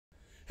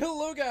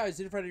Hello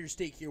guys, in front of your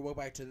steak here.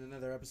 Welcome back to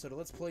another episode of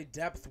Let's Play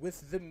Depth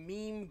with the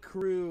Meme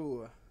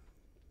Crew.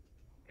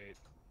 Wait.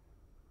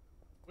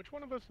 Which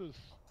one of us is...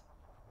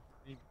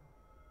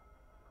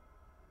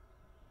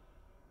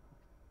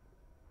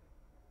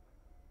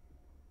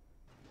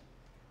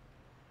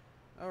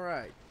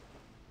 Alright.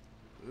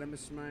 Let me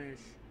smash.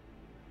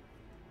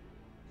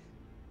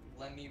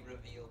 Let me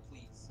reveal,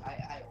 please.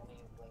 I only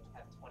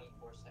have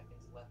 24 seconds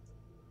left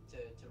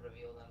to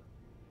reveal them.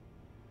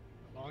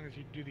 As long as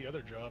you do the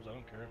other jobs, I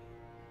don't care.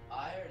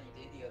 I already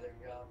did the other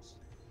jobs.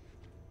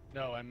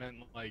 No, I meant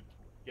like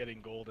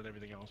getting gold and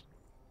everything else.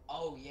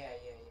 Oh yeah.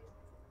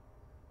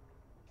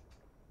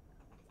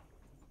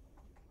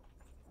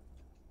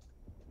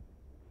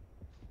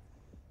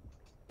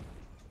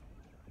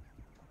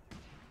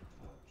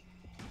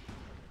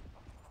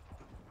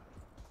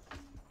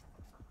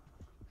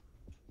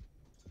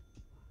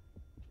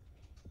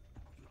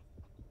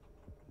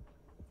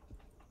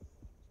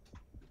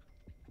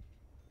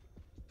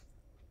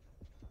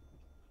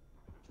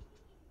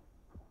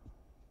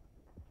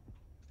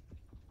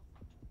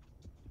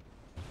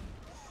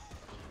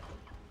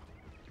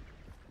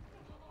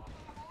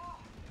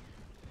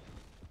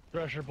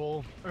 Thresher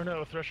bull, or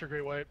no, Thresher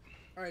great white.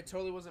 Alright,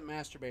 totally wasn't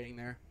masturbating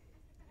there.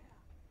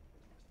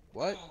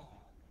 What?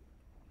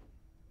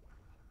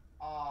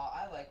 Aw,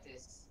 I like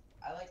this.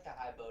 I like the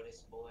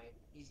Hibotus boy.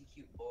 He's a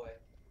cute boy.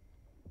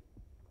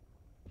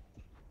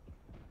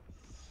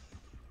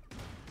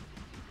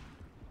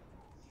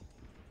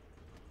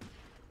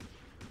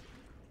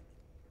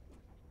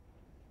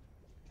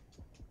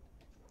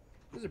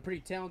 This is a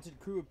pretty talented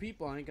crew of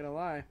people, I ain't gonna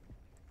lie.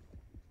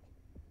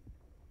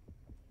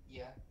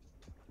 Yeah.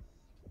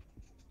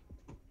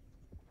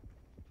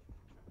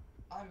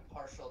 I'm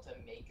partial to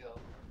Mako,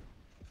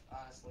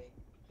 honestly.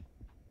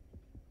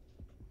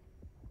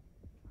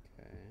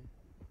 Okay.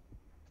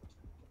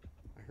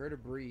 I heard a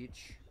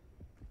breach.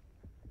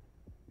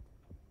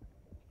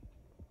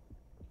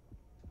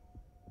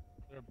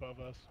 They're above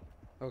us.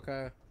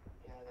 Okay.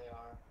 Yeah,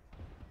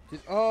 they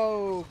are.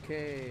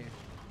 Okay.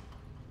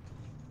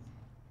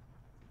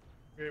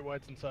 Great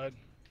white's inside.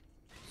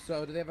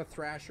 So, do they have a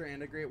Thrasher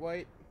and a Great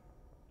White?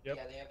 Yep.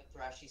 Yeah, they have a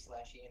thrashy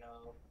slashy,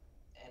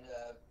 and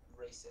a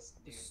racist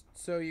dude.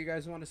 So, you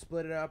guys want to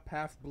split it up,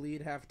 half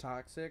bleed, half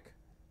toxic?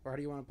 Or how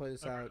do you want to play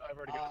this out? I've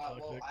already got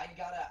Well, toxic.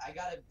 I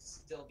gotta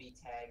still be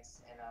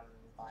tags, and I'm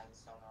buying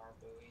sonar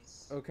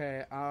buoys.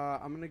 Okay,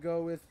 I'm gonna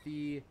go with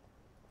the...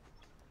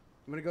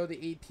 I'm gonna go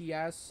the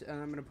APS,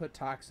 and I'm gonna put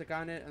toxic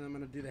on it, and I'm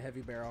gonna do the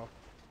heavy barrel.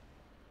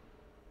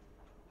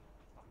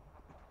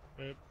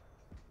 Yep.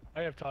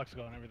 I have toxic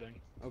on everything.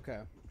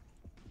 Okay.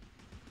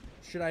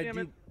 Should I Damn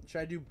do... it.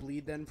 Should I do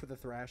bleed then for the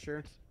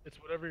Thrasher?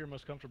 It's whatever you're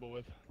most comfortable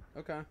with.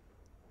 Okay.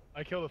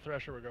 I kill the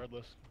Thresher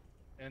regardless.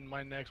 And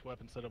my next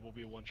weapon setup will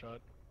be a one-shot.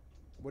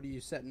 What are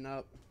you setting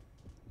up?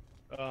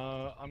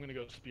 I'm gonna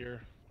go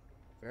spear.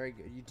 Very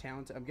good. You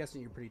talented? I'm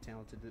guessing you're pretty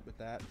talented with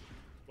that.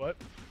 What?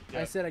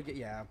 I said I get...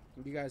 Yeah.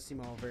 You guys seem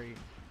all very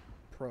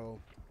pro.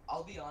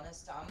 I'll be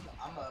honest,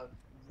 I'm a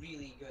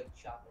really good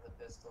shot with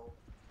a pistol.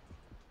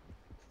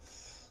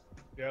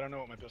 Yeah, I don't know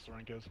what my pistol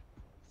rank is.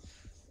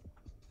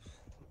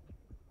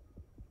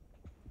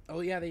 Oh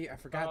yeah, I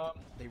forgot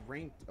they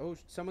ranked. Oh,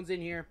 someone's in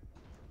here.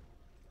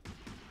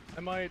 I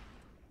might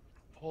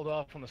hold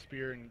off on the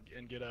spear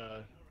and get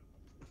a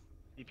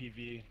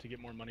EPV to get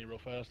more money real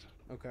fast.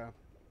 Okay.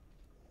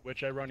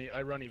 Which I run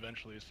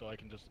eventually, so I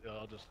can just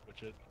I'll just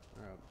switch it.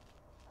 All right.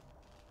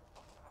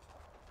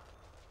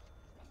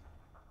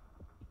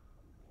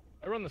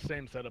 I run the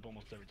same setup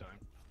almost every time.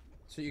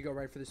 So you go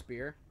right for the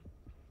spear?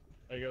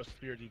 I go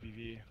spear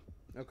DPV.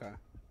 Okay.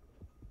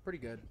 Pretty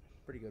good.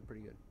 Pretty good.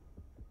 Pretty good.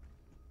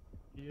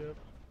 Yep.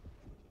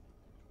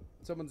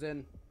 Someone's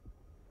in.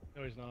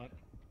 No, he's not.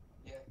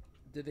 Yeah.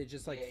 Did they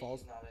just like Yeah, fall?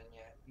 he's not in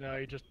yet. No,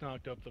 he just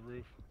knocked up the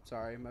roof.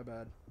 Sorry, my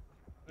bad.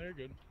 No, you're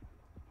good.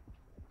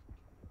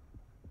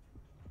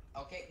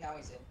 Okay, now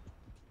he's in.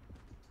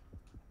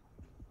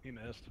 He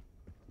missed.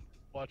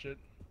 Watch it.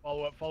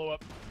 Follow up. Follow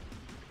up.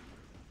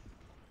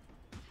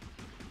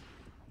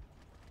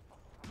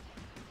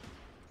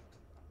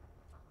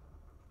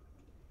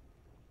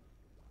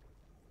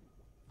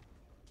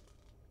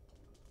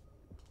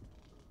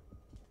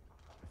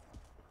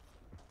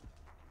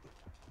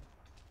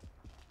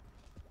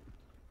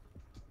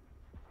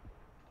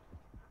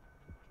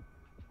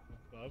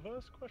 Above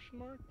us? Question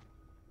mark.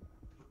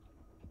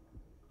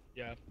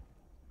 Yeah.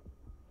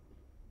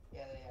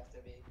 Yeah, they have to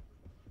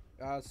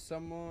be.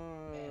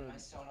 Someone. Man, my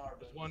sonar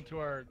There's buoys one are to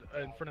our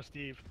really in bad. front of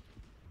Steve.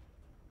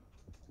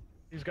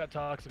 He's got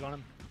toxic on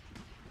him.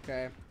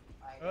 Okay.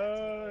 I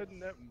got two.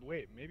 No,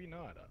 wait, maybe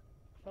not.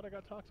 I thought I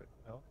got toxic.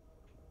 Hell.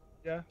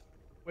 Yeah.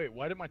 Wait,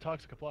 why did my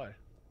toxic apply?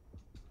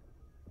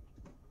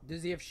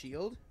 Does he have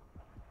shield?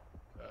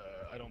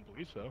 I don't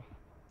believe so.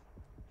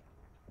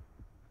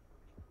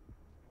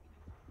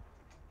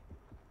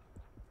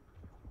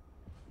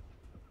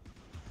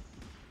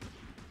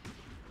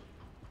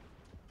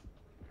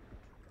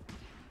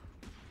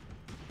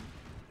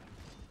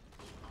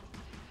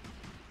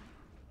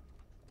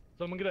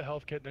 Someone get a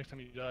health kit next time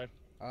you die.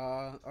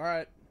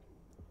 Alright.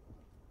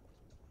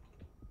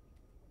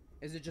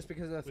 Is it just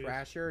because of the Please.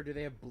 Thrasher, or do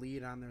they have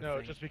bleed on their No,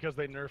 thing? just because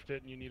they nerfed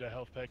it and you need a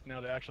health pack now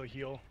to actually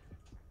heal.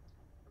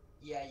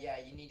 Yeah,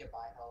 you need to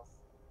buy health.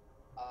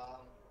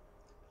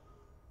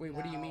 Wait,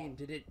 what do you now- mean?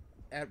 Did it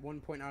at one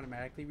point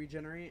automatically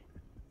regenerate?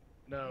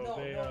 No, No,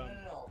 they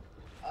no.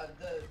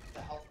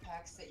 The health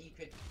packs that you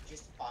could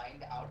just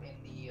find out in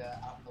the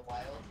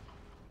wild.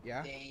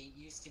 Yeah? They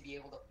used to be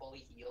able to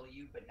fully heal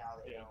you, but now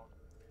they Yeah.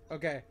 don't.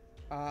 Okay.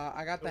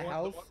 I got The the one-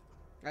 health.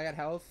 I got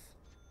health.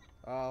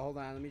 Hold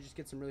on, let me just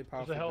get some really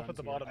powerful There's a health guns at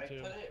the here. bottom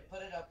Alright, too.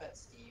 put it up at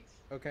Steve.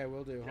 Okay,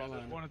 we'll do. Yeah, Hold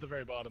there's on. one at the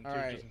very bottom too,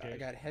 Alright, just in case. I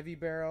got heavy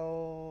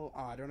barrel. Oh,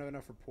 I don't have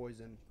enough for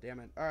poison. Damn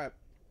it. Alright.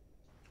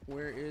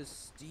 Where is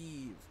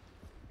Steve?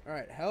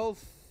 Alright,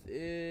 health's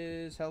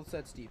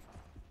at Steve.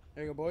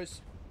 There you go,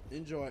 boys.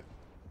 Enjoy.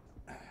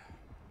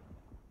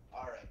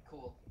 Alright,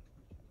 cool.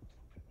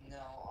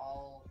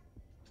 Now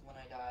when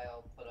I die,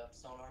 I'll put up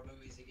sonar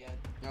buoys again.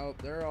 No,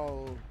 they're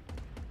all...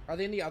 Are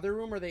they in the other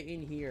room or are they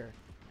in here?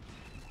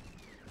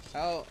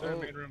 Oh, They're in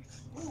the main room.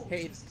 Ooh,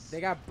 Hey, Jesus. they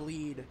got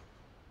bleed.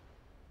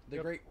 The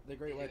Yep. great They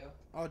white. do?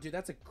 Oh, dude,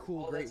 that's a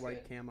cool Oh, great that's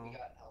white good. camo. We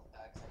got health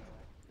packs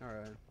anyway. All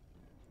right.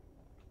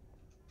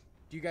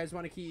 Do you guys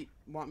want me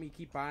to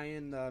keep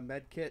buying the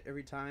med kit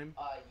every time?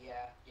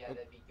 Yeah, Oh.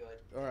 that'd be good.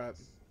 All right.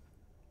 Thanks.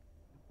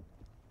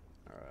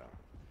 All right.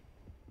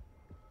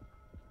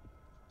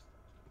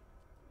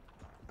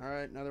 All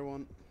right, another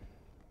one.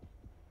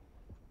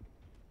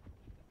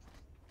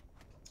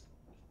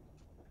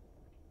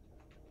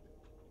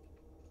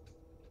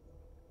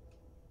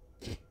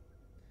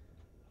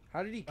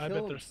 How did he I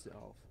kill bet there's-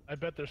 himself? I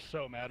bet they're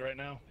so mad right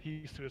now.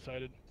 He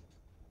suicided.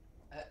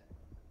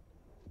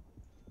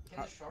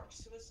 Can the shark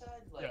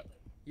suicide? Like,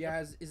 Yeah.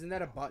 Yeah, isn't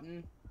that a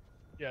button?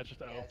 Yeah, it's just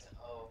yeah, out. it's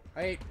O.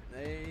 Hey.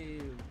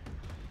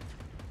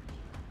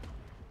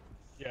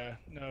 Yeah,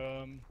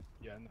 no,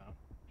 yeah, no.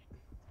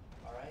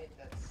 Alright,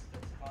 that's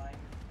fine.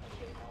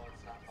 Okay, no,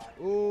 it's not fine.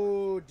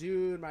 Oh,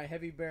 dude, my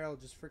heavy barrel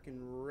just freaking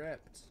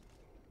ripped.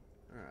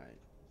 All right.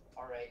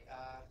 Alright,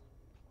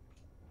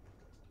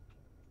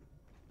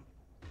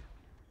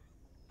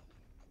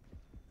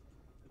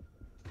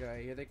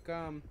 Okay, here they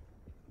come.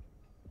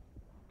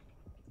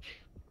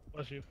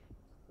 Bless you.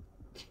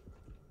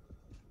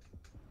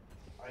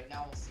 alright,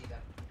 now we'll see them.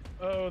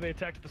 Oh, they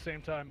attacked at the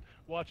same time.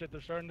 Watch it,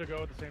 they're starting to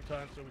go at the same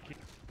time, so we keep...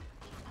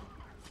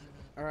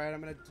 All right,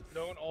 I'm gonna.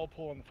 Don't all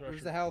pull on the Where's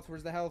thresher. the health?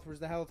 Where's the health? Where's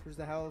the health? Where's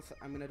the health?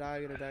 I'm gonna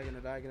die. Gonna die. Gonna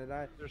die. Gonna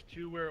die. There's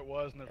two where it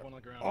was, and there's one on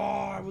the ground. Oh,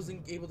 I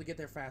wasn't able to get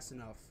there fast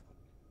enough.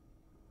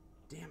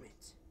 Damn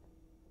it.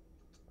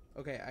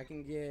 Okay, I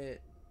can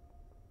get.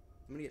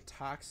 I'm gonna get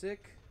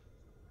toxic.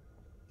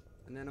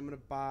 And then I'm gonna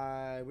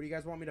buy. What do you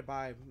guys want me to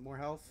buy? More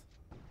health?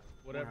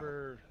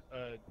 Whatever,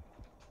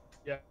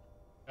 yeah.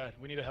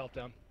 We need a health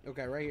down.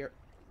 Okay, right here.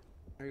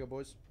 There you go,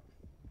 boys.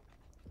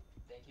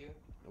 Thank you.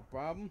 No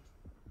problem.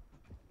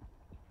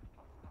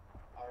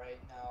 Alright,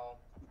 now,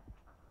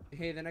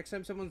 Hey, the next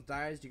time someone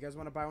dies, do you guys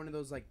want to buy one of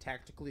those like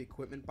tactical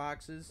equipment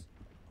boxes?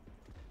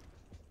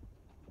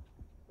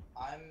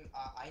 I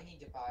need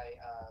to buy,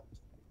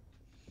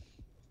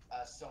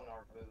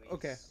 sonar buoys.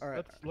 Okay, all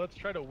right. Let's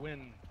try to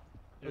win.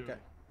 Dude. Okay.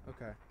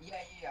 Okay.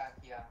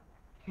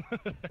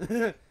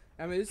 Yeah.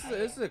 I mean, this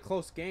is a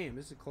close game.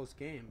 This is a close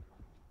game.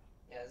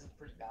 Yeah, this is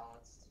pretty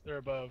balanced. They're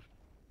above.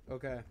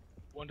 Okay.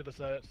 One to the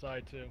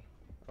side too.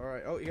 All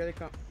right. Oh, here they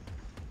come.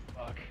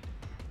 Fuck.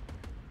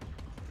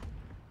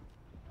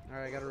 All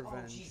right, I got a Oh,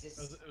 revenge.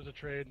 Jesus. It was a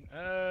trade.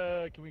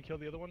 Can we kill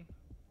the other one?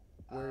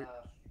 Where-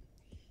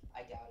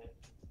 I doubt it.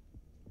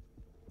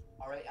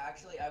 Alright,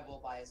 actually, I will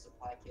buy a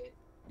supply kit.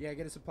 Yeah,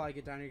 get a supply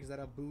kit down here because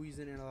that'll have buoys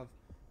in it. It'll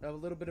have a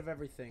little bit of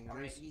everything. And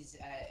Alright, there's-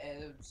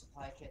 he's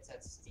supply kit's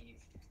at Steve.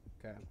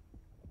 Okay.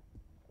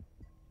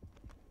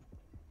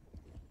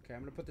 Okay, I'm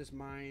gonna put this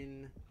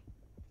mine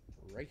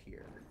right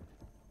here.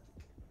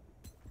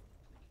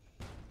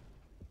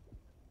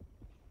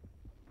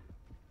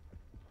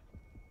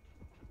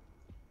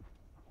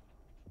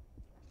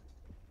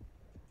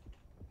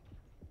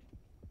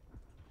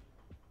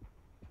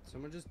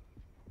 Someone just.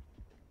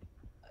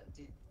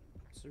 Did,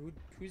 So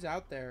who's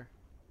out there?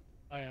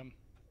 I am.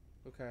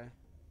 Okay.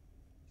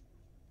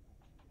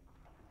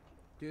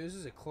 Dude, this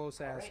is a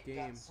close ass alright, game.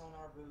 got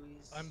sonar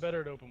buoys. I'm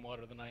better at open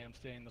water than I am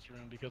staying in this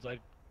room because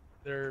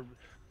they're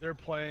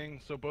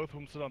playing, so both of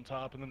them sit on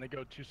top and then they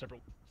go two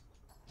separate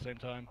at the same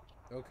time.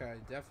 Okay,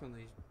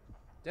 definitely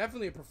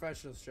a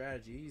professional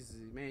strategy. Easy,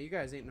 man. You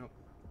guys ain't no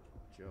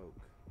joke.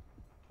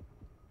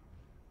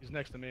 He's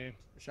next to me.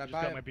 Should I Just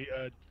buy? got my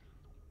the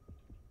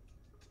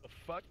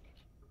fuck?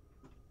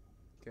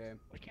 Okay.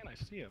 Why can't I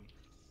see him?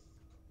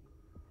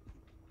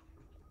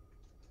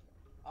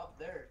 Up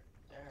there.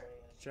 There he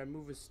is. Should I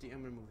move with Steve?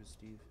 I'm gonna move with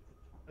Steve.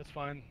 That's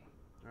fine.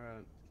 All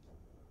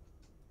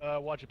right.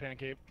 Watch a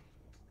pancake.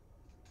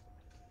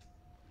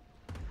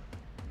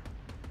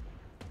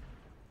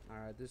 All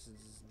right. This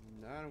is.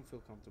 I don't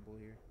feel comfortable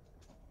here.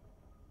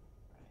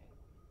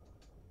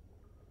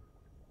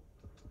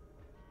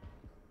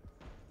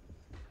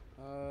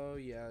 Oh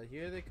yeah,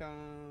 here they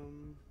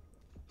come.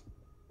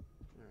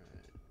 All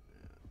right.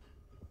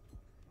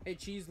 Hey,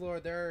 Cheese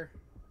Lord, there.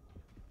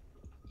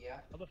 Yeah.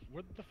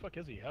 Where the fuck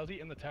is he? How's he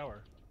in the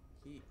tower?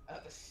 He.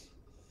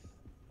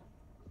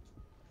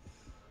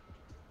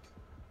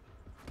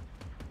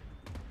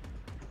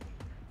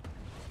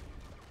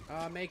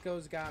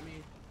 Mako's got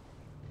me.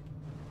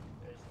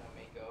 There's no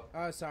Mako.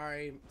 Oh,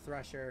 sorry,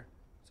 Thresher.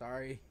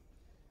 Sorry.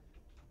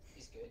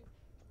 He's good.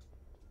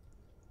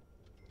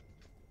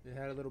 It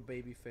had a little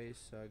baby face,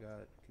 so I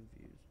got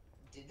confused.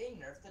 Did they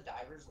nerf the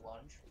diver's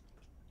lunge?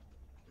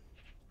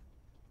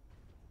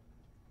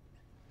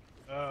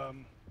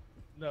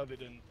 No, they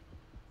didn't.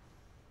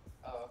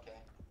 Oh, okay.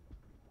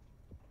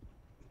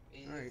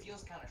 It Alright.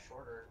 feels kind of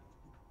shorter.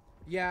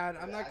 Yeah,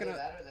 I'm not Either gonna.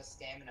 that or the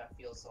stamina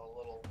feels a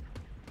little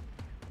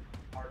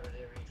harder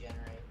to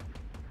regenerate.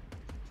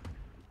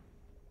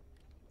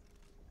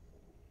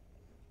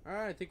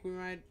 Alright, I think we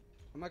might.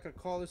 I'm not gonna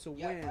call this a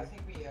Yeah, win. I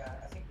think we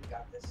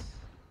got this.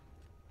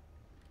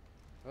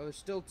 Oh, there's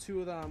still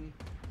 2 of them.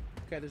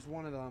 Okay, there's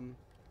 1 of them.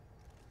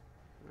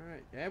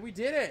 Alright, yeah, we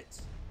did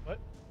it! What?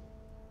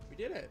 We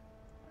did it.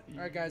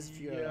 Alright, guys, if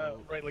you. Yeah,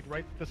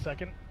 right this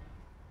second.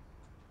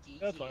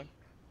 That's fine.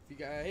 If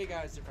you guys, hey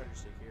guys, if you're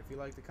here. If you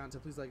like the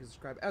content, please like and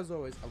subscribe. As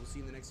always, I will see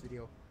you in the next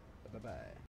video. Bye bye.